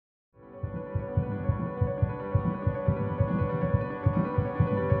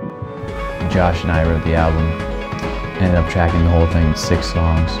Josh and I wrote the album. Ended up tracking the whole thing, 6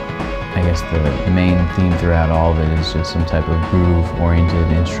 songs. I guess the main theme throughout all of it is just some type of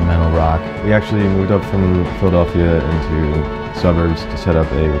groove-oriented instrumental rock. We actually moved up from Philadelphia into suburbs to set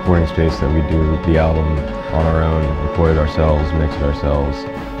up a recording space that we do the album on our own, record it ourselves, mix it ourselves.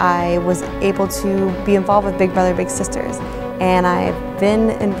 I was able to be involved with Big Brother Big Sisters, and I've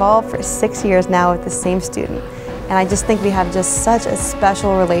been involved for 6 years now with the same student. And I just think we have just such a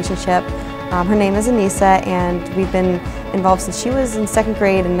special relationship. Her name is Anissa, and we've been involved since she was in 2nd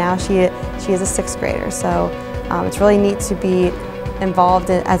grade, and now she is a 6th grader. So it's really neat to be involved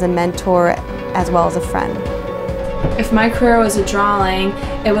as a mentor as well as a friend. If my career was a drawing,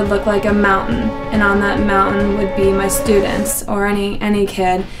 it would look like a mountain, and on that mountain would be my students, or any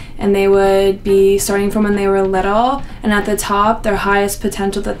kid, and they would be starting from when they were little, and at the top, their highest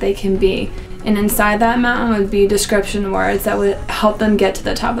potential that they can be. And inside that mountain would be description words that would help them get to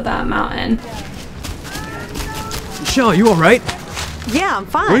the top of that mountain. Michelle, you alright? Yeah, I'm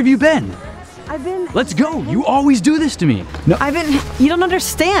fine. Where have you been? I've been... Let's go! You always do this to me! No. You don't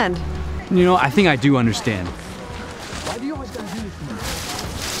understand. You know, I think I do understand. Why do you always gotta do this to me?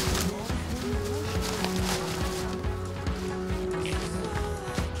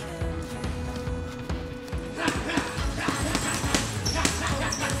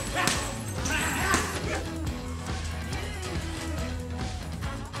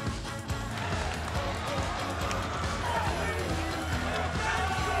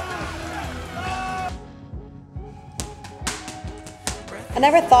 I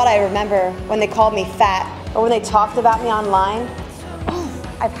never thought I'd remember when they called me fat or when they talked about me online.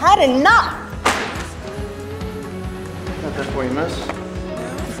 I've had enough! Got that for you, miss.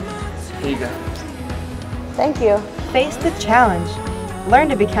 Here you go. Thank you. Face the challenge. Learn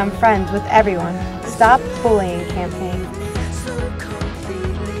to become friends with everyone. Stop Bullying campaign.